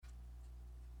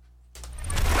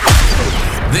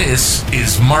This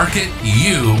is Market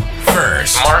You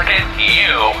First. Market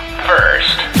You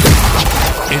First.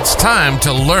 It's time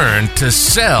to learn to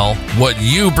sell what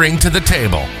you bring to the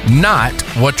table, not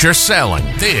what you're selling.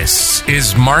 This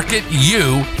is Market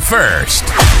You First.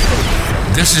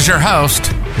 This is your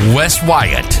host, Wes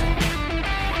Wyatt.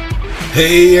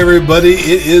 Hey everybody,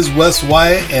 it is Wes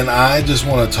Wyatt, and I just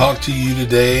want to talk to you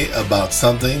today about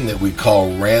something that we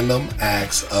call random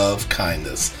acts of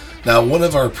kindness. Now, one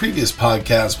of our previous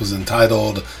podcasts was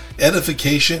entitled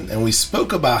Edification, and we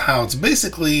spoke about how it's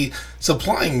basically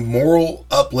supplying moral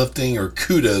uplifting or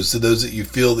kudos to those that you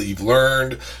feel that you've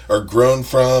learned or grown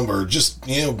from or just,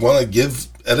 want to give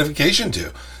edification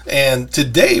to. And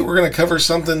today we're going to cover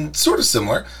something sort of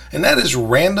similar, and that is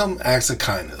random acts of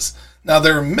kindness. Now,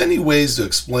 there are many ways to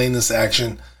explain this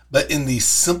action, but in the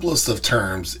simplest of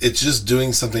terms, it's just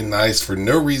doing something nice for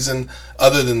no reason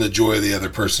other than the joy of the other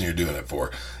person you're doing it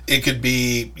for. It could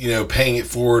be, paying it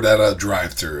forward at a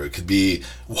drive-thru. It could be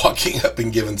walking up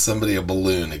and giving somebody a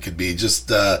balloon. It could be just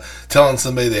telling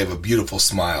somebody they have a beautiful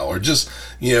smile, or just,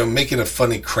 making a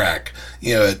funny crack,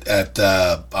 at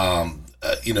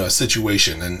a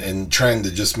situation and trying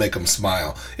to just make them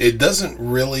smile. It doesn't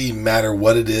really matter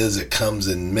what it is. It comes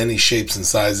in many shapes and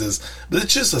sizes, but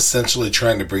it's just essentially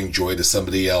trying to bring joy to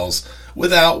somebody else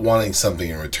without wanting something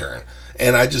in return.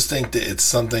 And I just think that it's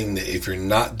something that if you're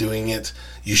not doing it,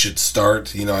 you should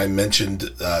start. I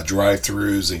mentioned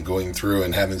drive-thrus and going through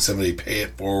and having somebody pay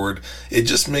it forward. It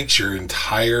just makes your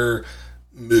entire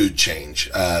mood change.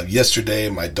 Yesterday,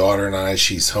 my daughter and I,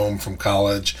 she's home from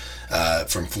college,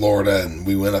 from Florida, and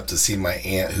we went up to see my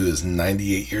aunt who is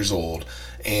 98 years old.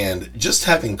 And just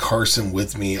having Carson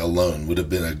with me alone would have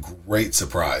been a great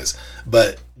surprise.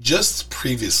 But just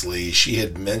previously, she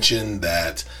had mentioned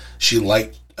that she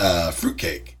liked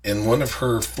fruitcake, and one of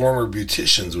her former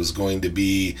beauticians was going to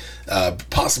be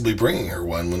possibly bringing her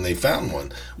one when they found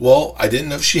one. Well, I didn't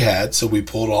know if she had, so we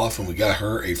pulled off and we got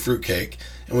her a fruitcake.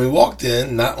 And we walked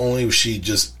in, not only was she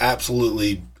just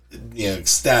absolutely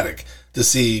ecstatic to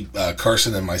see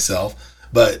Carson and myself,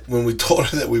 but when we told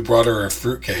her that we brought her a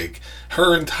fruitcake,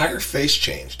 her entire face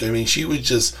changed. I mean, she was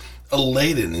just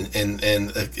elated and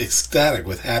ecstatic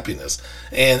with happiness.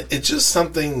 And it's just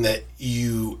something that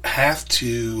you have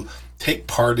to take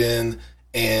part in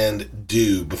and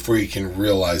do before you can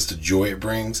realize the joy it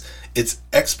brings. It's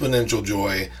exponential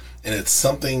joy, and it's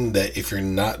something that if you're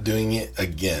not doing it,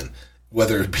 again,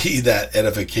 whether it be that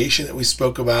edification that we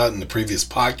spoke about in the previous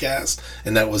podcast,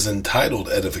 and that was entitled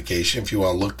Edification, if you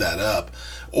want to look that up,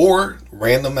 or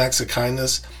random acts of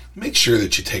kindness, make sure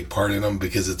that you take part in them,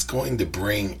 because it's going to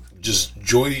bring just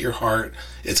joy to your heart.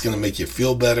 It's going to make you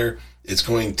feel better. It's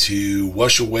going to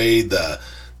wash away the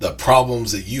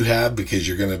problems that you have, because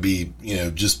you're going to be,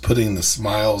 just putting the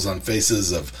smiles on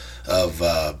faces of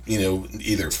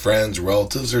either friends,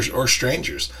 relatives, or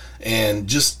strangers, and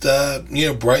just,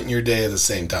 brighten your day at the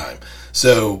same time.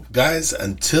 So guys,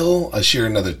 until I share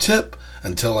another tip,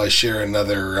 until I share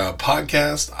another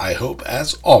podcast, I hope,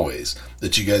 as always,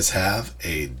 that you guys have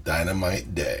a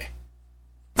dynamite day.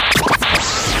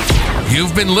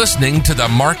 You've been listening to the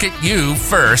Market You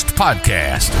First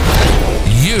podcast.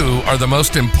 You are the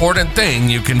most important thing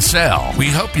you can sell. We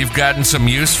hope you've gotten some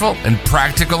useful and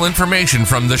practical information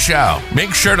from the show.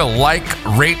 Make sure to like,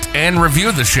 rate, and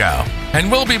review the show. And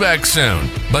we'll be back soon.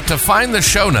 But to find the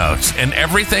show notes and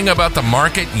everything about the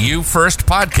Market You First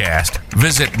podcast,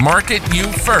 visit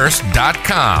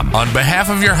marketyoufirst.com. On behalf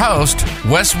of your host,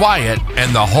 Wes Wyatt,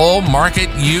 and the whole Market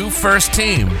You First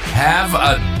team, have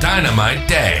a dynamite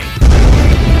day.